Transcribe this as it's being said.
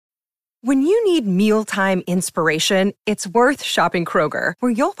When you need mealtime inspiration, it's worth shopping Kroger,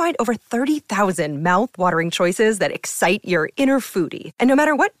 where you'll find over 30,000 mouth-watering choices that excite your inner foodie. And no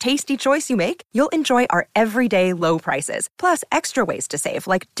matter what tasty choice you make, you'll enjoy our everyday low prices, plus extra ways to save,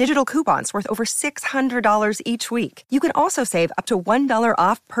 like digital coupons worth over $600 each week. You can also save up to $1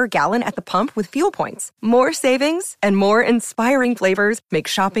 off per gallon at the pump with fuel points. More savings and more inspiring flavors make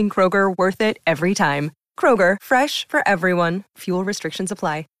shopping Kroger worth it every time. Kroger, fresh for everyone. Fuel restrictions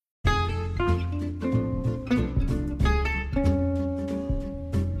apply.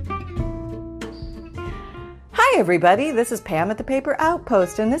 Hi everybody, this is Pam at the Paper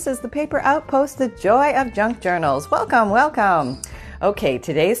Outpost, and this is the Paper Outpost, the joy of junk journals. Welcome, welcome. Okay,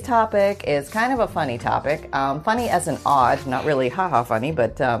 today's topic is kind of a funny topic. Funny as in odd, not really haha funny,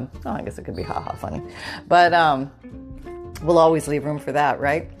 but I guess it could be haha funny. But we'll always leave room for that,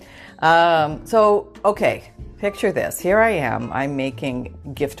 right? Okay, picture this. Here I am. I'm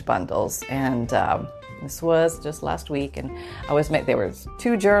making gift bundles, and this was just last week, and there was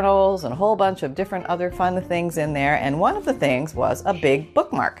 2 journals and a whole bunch of different other fun things in there, and one of the things was a big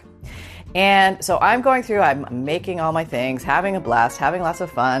bookmark. And so I'm going through, I'm making all my things, having a blast, having lots of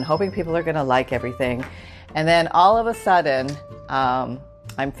fun, hoping people are going to like everything. And then all of a sudden,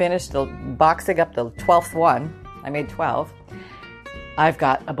 I'm finished boxing up the 12th one. I made 12. I've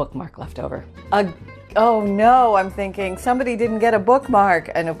got a bookmark left over. Oh no, I'm thinking somebody didn't get a bookmark.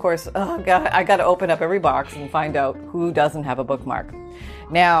 And of course, oh God, I got to open up every box and find out who doesn't have a bookmark.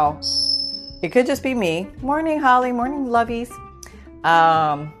 Now, it could just be me. Morning, Holly. Morning, lovies.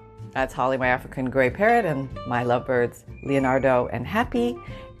 That's Holly, my African gray parrot, and my lovebirds, Leonardo and Happy.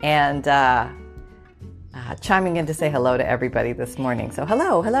 And chiming in to say hello to everybody this morning. So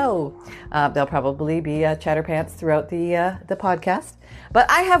hello. There'll probably be chatterpants throughout the podcast. But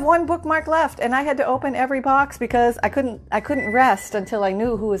I have one bookmark left, and I had to open every box because I couldn't rest until I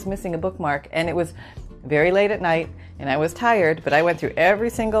knew who was missing a bookmark. And it was very late at night, and I was tired. But I went through every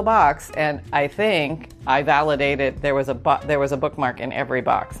single box, and I think I validated there was a bookmark in every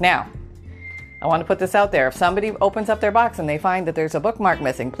box. Now, I want to put this out there. If somebody opens up their box and they find that there's a bookmark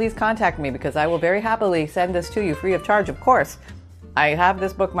missing, please contact me because I will very happily send this to you free of charge, of course. I have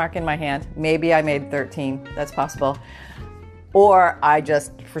this bookmark in my hand. Maybe I made 13. That's possible. Or I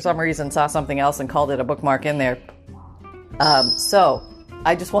just, for some reason, saw something else and called it a bookmark in there. So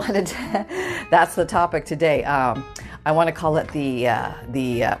I just wanted to, that's the topic today. I want to call it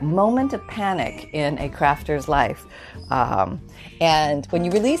the moment of panic in a crafter's life. And when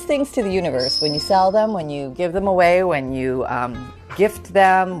you release things to the universe, when you sell them, when you give them away, when you gift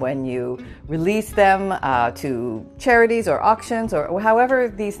them, when you release them to charities or auctions or however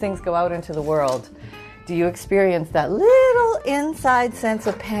these things go out into the world, do you experience that little inside sense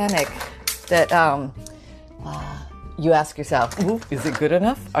of panic that you ask yourself, is it good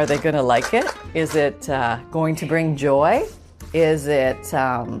enough? Are they going to like it? Is it going to bring joy? Is it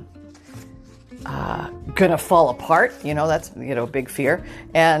going to fall apart? That's, big fear.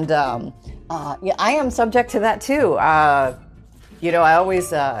 And I am subject to that too. I always,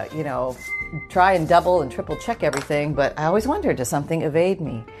 try and double and triple check everything, but I always wonder, does something evade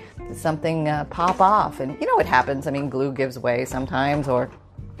me? Does something pop off? And what happens? glue gives way sometimes, or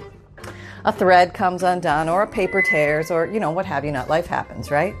a thread comes undone, or a paper tears, or, what have you not. Life happens,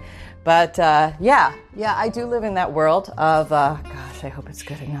 right? But, I do live in that world of, gosh, I hope it's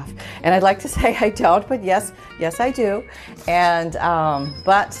good enough. And I'd like to say I don't, but yes, I do. And,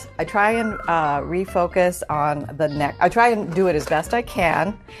 but I try and refocus on the next. I try and do it as best I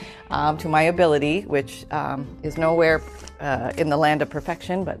can to my ability, which is nowhere in the land of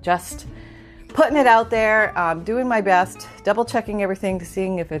perfection, but just putting it out there, doing my best, double checking everything,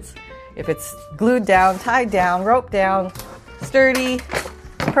 seeing if it's glued down, tied down, roped down, sturdy,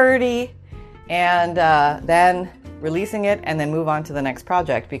 purdy, and then releasing it and then move on to the next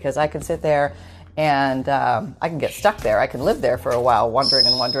project, because I can sit there and I can get stuck there. I can live there for a while wondering.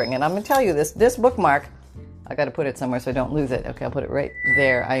 And I'm going to tell you this bookmark, I got to put it somewhere so I don't lose it. Okay, I'll put it right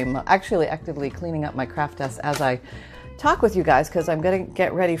there. I'm actually actively cleaning up my craft desk as I talk with you guys, because I'm going to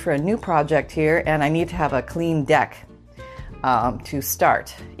get ready for a new project here, and I need to have a clean deck to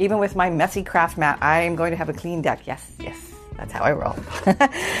start. Even with my messy craft mat, I am going to have a clean deck. Yes, that's how I roll.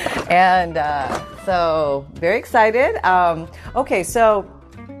 And so very excited. Okay, so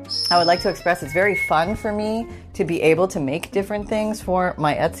I would like to express it's very fun for me to be able to make different things for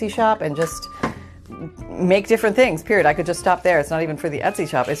my Etsy shop and just make different things, period. I could just stop there. It's not even for the Etsy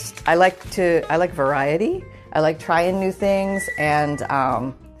shop. I like variety. I like trying new things, and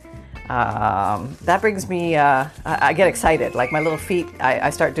that brings me, I get excited. Like my little feet, I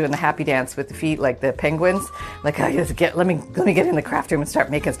start doing the happy dance with the feet, like the penguins. Like let me get in the craft room and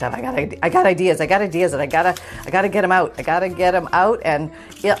start making stuff. I got ideas, and I gotta get them out. I gotta get them out and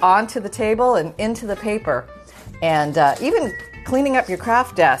onto the table and into the paper. And even cleaning up your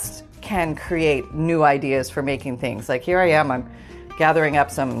craft desk can create new ideas for making things. Like here I am, I'm gathering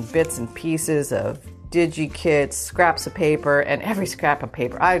up some bits and pieces of digi-kits, scraps of paper, and every scrap of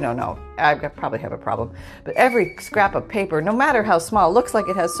paper, I don't know, I probably have a problem, but every scrap of paper, no matter how small, looks like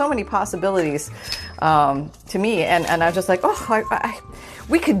it has so many possibilities to me, and I'm just like,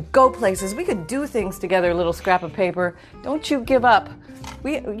 we could go places, we could do things together, little scrap of paper, don't you give up.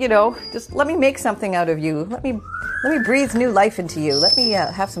 Just let me make something out of you, let me breathe new life into you, let me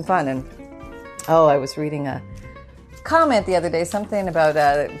have some fun. And I was reading a comment the other day, something about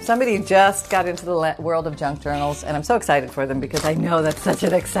somebody just got into the world of junk journals, and I'm so excited for them because I know that's such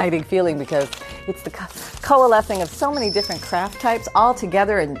an exciting feeling, because it's the coalescing of so many different craft types all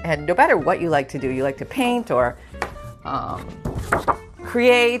together, and no matter what you like to do, you like to paint or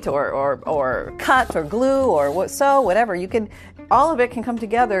create or cut or glue or whatever, you can, all of it can come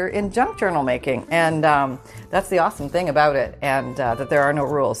together in junk journal making, and that's the awesome thing about it, and that there are no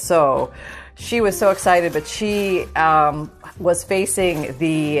rules. So she was so excited, but she was facing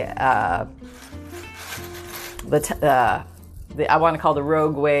the I want to call the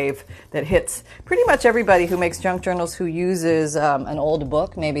rogue wave that hits pretty much everybody who makes junk journals, who uses an old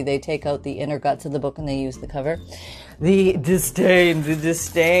book. Maybe they take out the inner guts of the book and they use the cover. The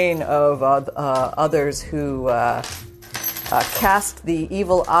disdain of others who cast the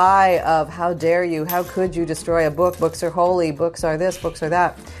evil eye of how dare you, how could you destroy a book? Books are holy, books are this, books are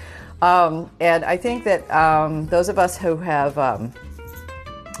that. And I think that those of us who have are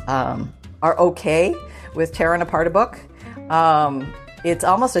okay with tearing apart a book, it's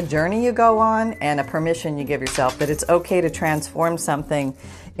almost a journey you go on and a permission you give yourself that it's okay to transform something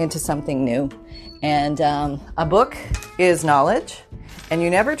into something new. And a book is knowledge, and you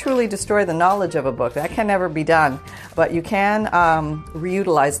never truly destroy the knowledge of a book. That can never be done. But you can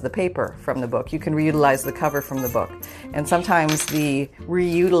reutilize the paper from the book. You can reutilize the cover from the book. And sometimes the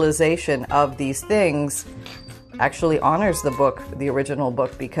reutilization of these things actually honors the book, the original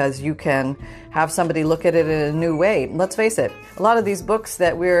book, because you can have somebody look at it in a new way. Let's face it, a lot of these books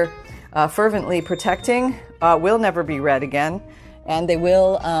that we're fervently protecting will never be read again. And they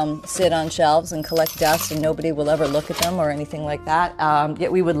will sit on shelves and collect dust, and nobody will ever look at them or anything like that.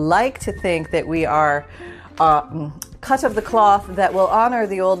 Yet we would like to think that we are cut of the cloth that will honor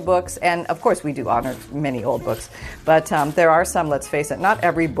the old books. And of course we do honor many old books. But there are some, let's face it, not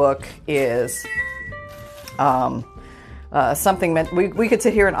every book is something meant. We could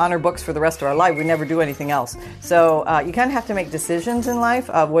sit here and honor books for the rest of our life. We never do anything else. So you kind of have to make decisions in life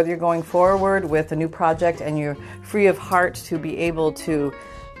of whether you're going forward with a new project and you're free of heart to be able to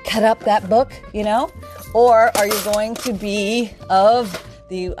cut up that book, or are you going to be of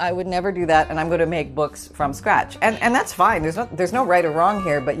the, I would never do that, and I'm going to make books from scratch. And that's fine. There's no right or wrong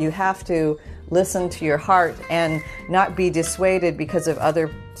here, but you have to listen to your heart and not be dissuaded because of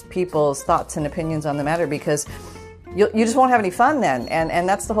other people's thoughts and opinions on the matter, because you just won't have any fun then. And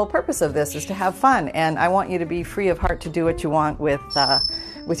that's the whole purpose of this, is to have fun. And I want you to be free of heart to do what you want with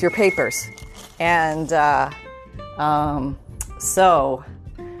your papers. And so,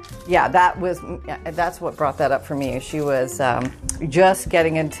 yeah, that's what brought that up for me. She was just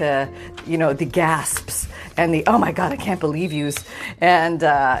getting into, the gasps and the, oh my God, I can't believe yous. And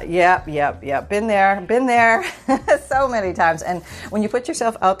yep. Been there so many times. And when you put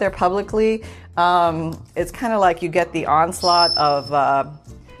yourself out there publicly, it's kind of like you get the onslaught of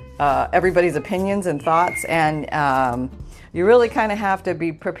everybody's opinions and thoughts, and you really kind of have to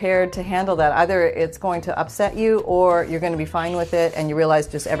be prepared to handle that. Either it's going to upset you, or you're going to be fine with it, and you realize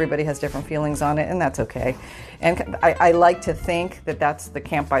just everybody has different feelings on it, and that's okay. And I like to think that that's the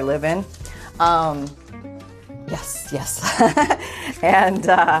camp I live in. Yes. And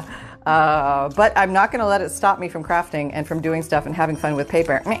but I'm not going to let it stop me from crafting and from doing stuff and having fun with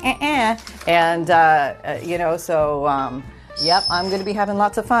paper. And yep, I'm going to be having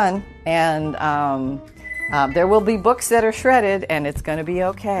lots of fun. And there will be books that are shredded, and it's going to be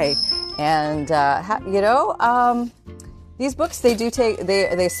okay. And these books,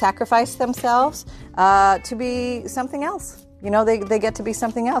 they sacrifice themselves to be something else. They get to be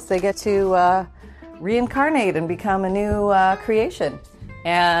something else. They get to reincarnate and become a new creation.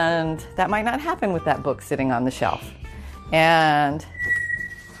 And that might not happen with that book sitting on the shelf. And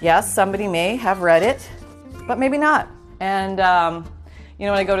yes, somebody may have read it, but maybe not. And when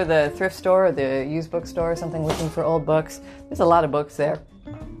I go to the thrift store or the used bookstore or something looking for old books, there's a lot of books there.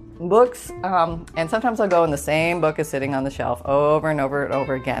 books, and sometimes I'll go and the same book is sitting on the shelf over and over and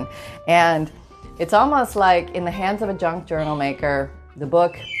over again. And it's almost like in the hands of a junk journal maker, the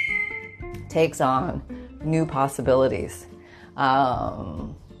book takes on new possibilities.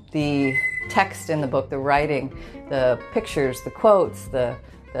 The text in the book, the writing, the pictures, the quotes, the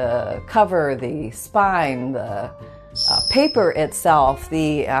cover, the spine, the paper itself,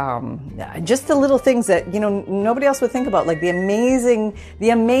 the just the little things that nobody else would think about, like the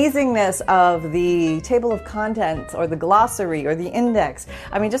amazingness of the table of contents or the glossary or the index.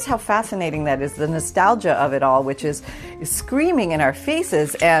 I mean, just how fascinating that is, the nostalgia of it all, which is screaming in our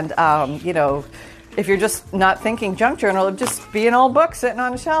faces. And if you're just not thinking junk journal, it'd just be an old book sitting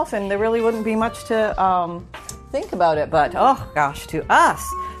on a shelf, and there really wouldn't be much to think about it. But oh gosh, to us,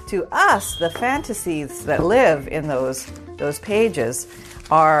 the fantasies that live in those pages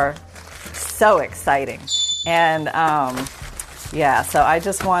are so exciting. And so I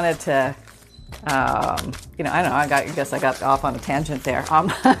just wanted to, I don't know, I guess I got off on a tangent there.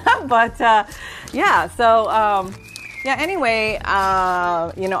 Anyway,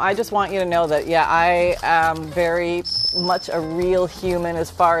 I just want you to know that, I am very much a real human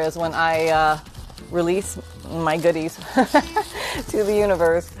as far as when I release my goodies to the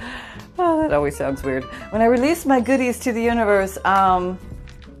universe. Oh, that always sounds weird. When I release my goodies to the universe, I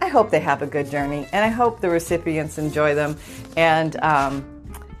hope they have a good journey, and I hope the recipients enjoy them. And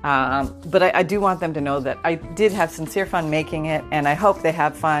but I do want them to know that I did have sincere fun making it, and I hope they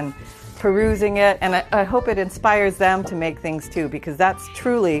have fun perusing it, and I hope it inspires them to make things too, because that's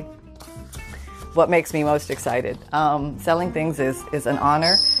truly what makes me most excited. Selling things is an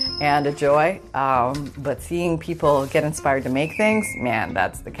honor and a joy, but seeing people get inspired to make things, man,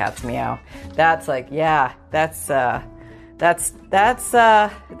 that's the cat's meow. That's like, that's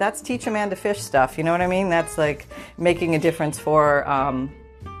teach a man to fish stuff. You know what I mean? That's like making a difference for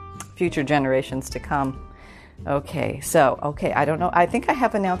future generations to come. Okay, I don't know. I think I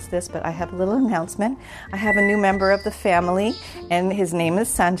have announced this, but I have a little announcement. I have a new member of the family, and his name is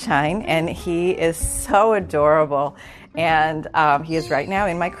Sunshine, and he is so adorable. And he is right now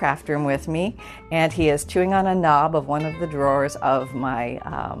in my craft room with me, and he is chewing on a knob of one of the drawers of my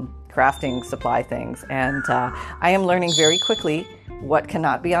crafting supply things. And I am learning very quickly what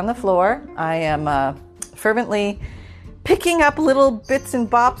cannot be on the floor. I am fervently picking up little bits and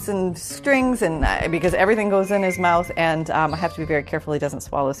bops and strings, and because everything goes in his mouth, and I have to be very careful he doesn't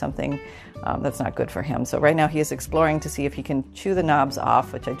swallow something that's not good for him. So right now he is exploring to see if he can chew the knobs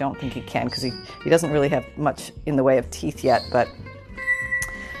off, which I don't think he can, because he doesn't really have much in the way of teeth yet. But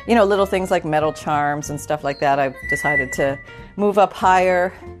little things like metal charms and stuff like that, I've decided to move up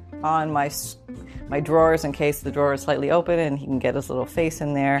higher on my drawers in case the drawer is slightly open and he can get his little face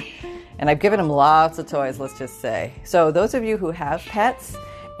in there. And I've given him lots of toys, let's just say. So those of you who have pets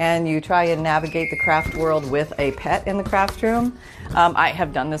and you try and navigate the craft world with a pet in the craft room, I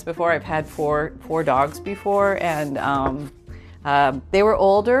have done this before. I've had four dogs before, and they were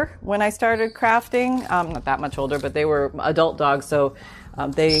older when I started crafting. Not that much older, but they were adult dogs. So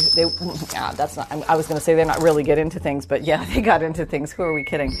that's not, I was going to say they're not really get into things, but yeah, they got into things. Who are we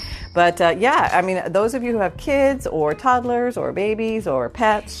kidding? But I mean, those of you who have kids or toddlers or babies or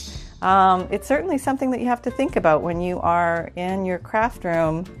pets, it's certainly something that you have to think about when you are in your craft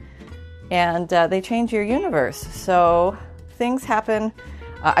room, and they change your universe. So things happen.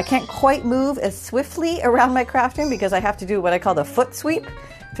 I can't quite move as swiftly around my craft room because I have to do what I call the foot sweep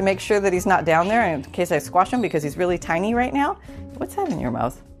to make sure that he's not down there in case I squash him, because he's really tiny right now. What's that in your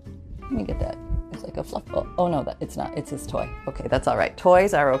mouth? Let me get that. It's like a fluff. Oh no, it's not. It's his toy. Okay, that's all right.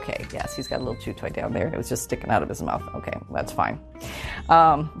 Toys are okay. Yes, he's got a little chew toy down there. It was just sticking out of his mouth. Okay, that's fine.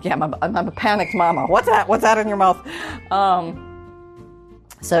 I'm a panicked mama. What's that? What's that in your mouth?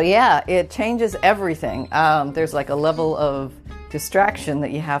 It changes everything. There's like a level of distraction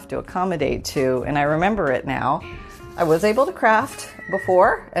that you have to accommodate to, and I remember it now. I was able to craft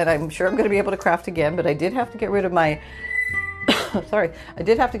before, and I'm sure I'm going to be able to craft again, but I did have to get rid of my I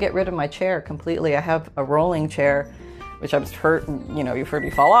did have to get rid of my chair completely. I have a rolling chair, which I'm hurt. You've heard me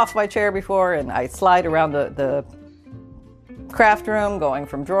fall off my chair before, and I slide around the craft room, going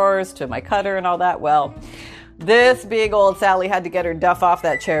from drawers to my cutter and all that. Well, this big old Sally had to get her duff off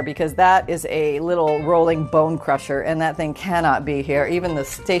that chair, because that is a little rolling bone crusher, and that thing cannot be here. Even the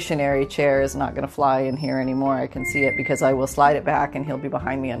stationary chair is not going to fly in here anymore. I can see it, because I will slide it back and he'll be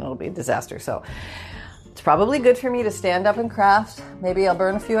behind me and it'll be a disaster. So it's probably good for me to stand up and craft. Maybe I'll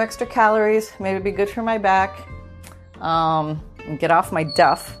burn a few extra calories. Maybe it'd be good for my back. And get off my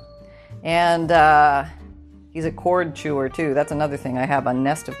duff. And he's a cord chewer too. That's another thing. I have a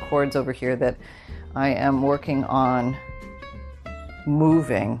nest of cords over here that I am working on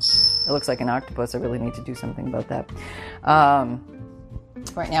moving. It looks like an octopus. I really need to do something about that.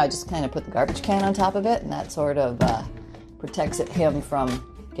 Right now I just kind of put the garbage can on top of it, and that sort of protects him from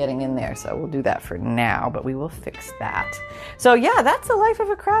getting in there. So we'll do that for now, but we will fix that. So yeah, that's the life of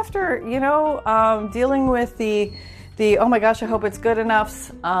a crafter, dealing with the oh my gosh, I hope it's good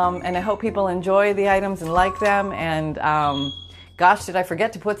enough, and I hope people enjoy the items and like them, and gosh, did I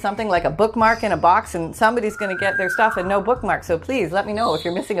forget to put something like a bookmark in a box, and somebody's going to get their stuff and no bookmark. So please let me know if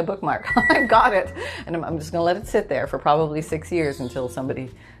you're missing a bookmark. I've got it, and I'm just going to let it sit there for probably 6 years until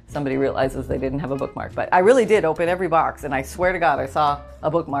somebody realizes they didn't have a bookmark. But I really did open every box, and I swear to God I saw a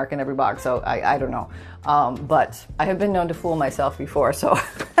bookmark in every box. So I don't know, but I have been known to fool myself before. So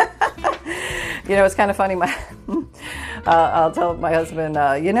it's kind of funny. I'll tell my husband,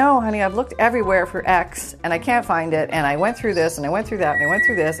 honey, I've looked everywhere for X and I can't find it. And I went through this and I went through that and I went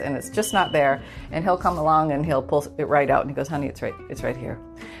through this and it's just not there. And he'll come along and he'll pull it right out and he goes, honey, it's right here.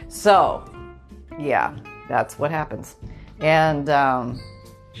 So yeah, that's what happens. And,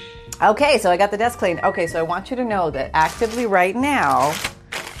 okay, so I got the desk cleaned. Okay, so I want you to know that actively right now,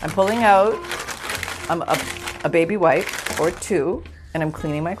 I'm pulling out a baby wipe or two and I'm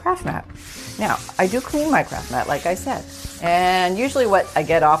cleaning my craft mat. Now, I do clean my craft mat, like I said. And usually what I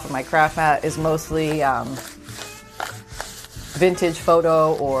get off of my craft mat is mostly vintage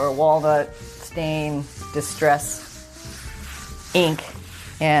photo or walnut stain distress ink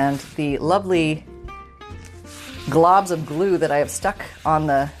and the lovely globs of glue that I have stuck on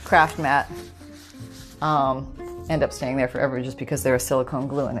the craft mat end up staying there forever just because they're a silicone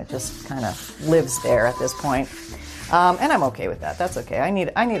glue and it just kind of lives there at this point. And I'm okay with that. That's okay. I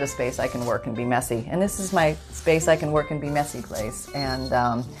need a space I can work and be messy. And this is my space I can work and be messy place.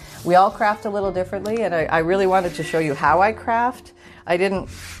 And we all craft a little differently. And I really wanted to show you how I craft. I didn't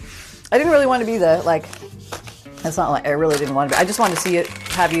really want to be it's not like I really didn't want to be. I just wanted to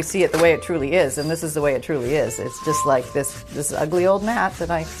have you see it the way it truly is. And this is the way it truly is. It's just like this ugly old mat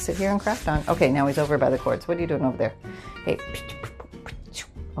that I sit here and craft on. Okay, now he's over by the cords. What are you doing over there? Hey.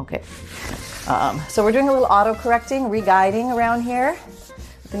 Okay. So we're doing a little auto-correcting, re-guiding around here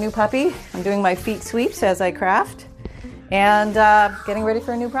with the new puppy. I'm doing my feet sweeps as I craft and getting ready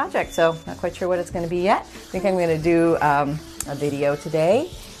for a new project. So not quite sure what it's going to be yet. I think I'm going to do a video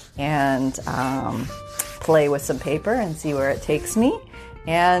today and play with some paper and see where it takes me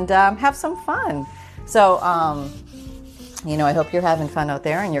and have some fun. So, I hope you're having fun out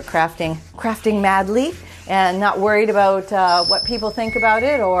there and you're crafting madly and not worried about what people think about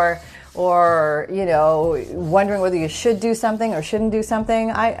it or wondering whether you should do something or shouldn't do something.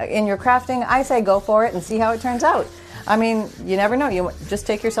 In your crafting, I say go for it and see how it turns out. I mean, you never know. You just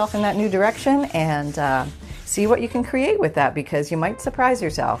take yourself in that new direction and see what you can create with that because you might surprise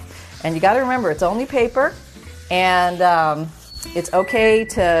yourself. And you got to remember, it's only paper and it's okay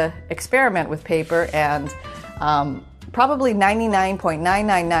to experiment with paper and probably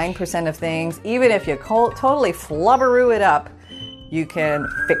 99.999% of things, even if you totally flubberoo it up, you can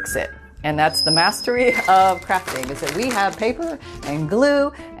fix it. And that's the mastery of crafting, is that we have paper and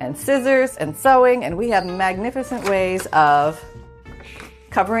glue and scissors and sewing, and we have magnificent ways of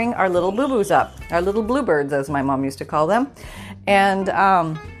covering our little boo-boos up, our little bluebirds, as my mom used to call them. And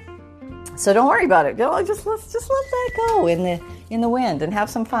so don't worry about it. Just let that go in the wind and have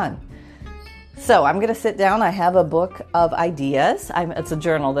some fun. So I'm going to sit down. I have a book of ideas. It's a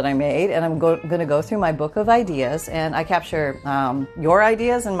journal that I made, and I'm going to go through my book of ideas, and I capture your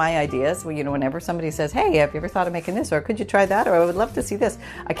ideas and my ideas. Well, whenever somebody says, hey, have you ever thought of making this, or could you try that, or I would love to see this,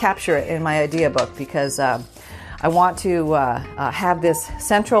 I capture it in my idea book because I want to have this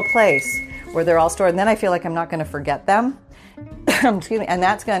central place where they're all stored, and then I feel like I'm not going to forget them. Excuse me, and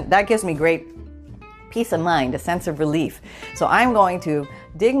that gives me great peace of mind, a sense of relief. So I'm going to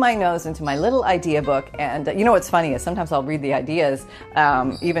dig my nose into my little idea book, and what's funny is sometimes I'll read the ideas,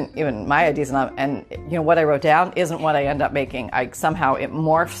 even my ideas, and what I wrote down isn't what I end up making. Somehow it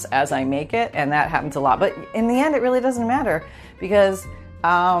morphs as I make it, and that happens a lot. But in the end, it really doesn't matter because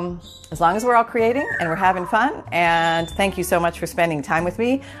as long as we're all creating and we're having fun, and thank you so much for spending time with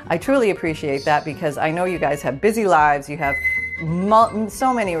me. I truly appreciate that because I know you guys have busy lives, you have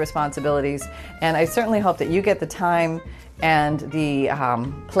so many responsibilities, and I certainly hope that you get the time and the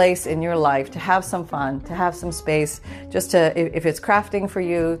place in your life to have some fun, to have some space, just to, if it's crafting for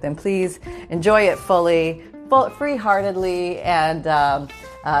you, then please enjoy it fully, free-heartedly, and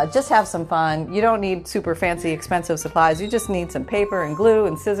just have some fun. You don't need super fancy, expensive supplies. You just need some paper and glue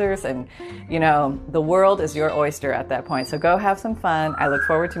and scissors, and the world is your oyster at that point. So go have some fun. I look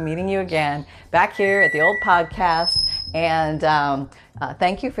forward to meeting you again back here at the old podcast. And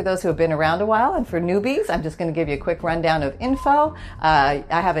thank you for those who have been around a while. And for newbies, I'm just going to give you a quick rundown of info. I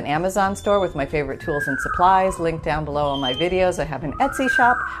have an Amazon store with my favorite tools and supplies linked down below on my videos. I have an Etsy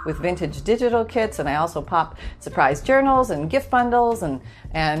shop with vintage digital kits, and I also pop surprise journals and gift bundles, and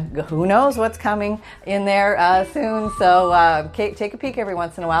who knows what's coming in there soon. So take a peek every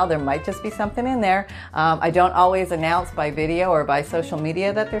once in a while. There might just be something in there. I don't always announce by video or by social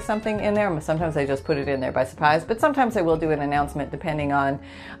media that there's something in there. Sometimes I just put it in there by surprise, but sometimes I will do an announcement depending on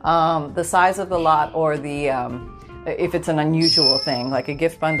the size of the lot or the if it's an unusual thing, like a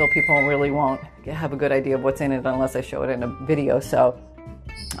gift bundle. People really won't have a good idea of what's in it unless I show it in a video. So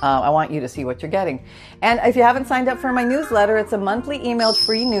I want you to see what you're getting. And if you haven't signed up for my newsletter, it's a monthly emailed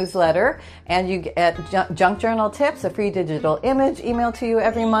free newsletter, and you get junk journal tips, a free digital image emailed to you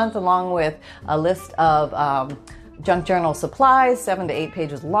every month, along with a list of junk journal supplies, 7 to 8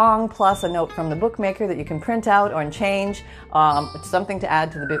 pages long, plus a note from the bookmaker that you can print out or change. It's something to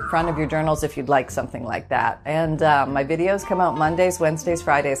add to the front of your journals if you'd like something like that. And my videos come out Mondays, Wednesdays,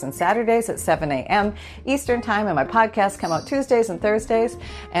 Fridays, and Saturdays at 7 a.m. Eastern Time, and my podcasts come out Tuesdays and Thursdays.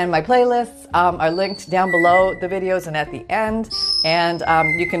 And my playlists are linked down below the videos and at the end. And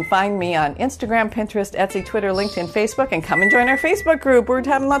you can find me on Instagram, Pinterest, Etsy, Twitter, LinkedIn, Facebook, and come and join our Facebook group. We're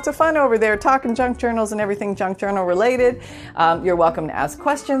having lots of fun over there, talking junk journals and everything junk journal related. You're welcome to ask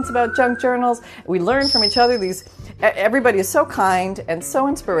questions about junk journals. We learn from each other. Everybody is so kind and so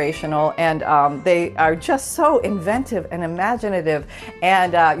inspirational, and they are just so inventive and imaginative.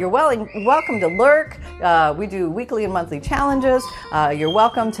 And you're welcome to lurk. We do weekly and monthly challenges. You're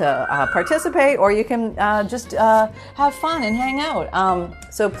welcome to participate, or you can just have fun and hang out.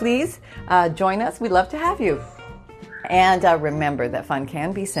 So please join us. We'd love to have you. And remember that fun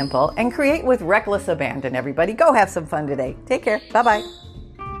can be simple, and create with reckless abandon. Everybody, go have some fun today. Take care. Bye-bye.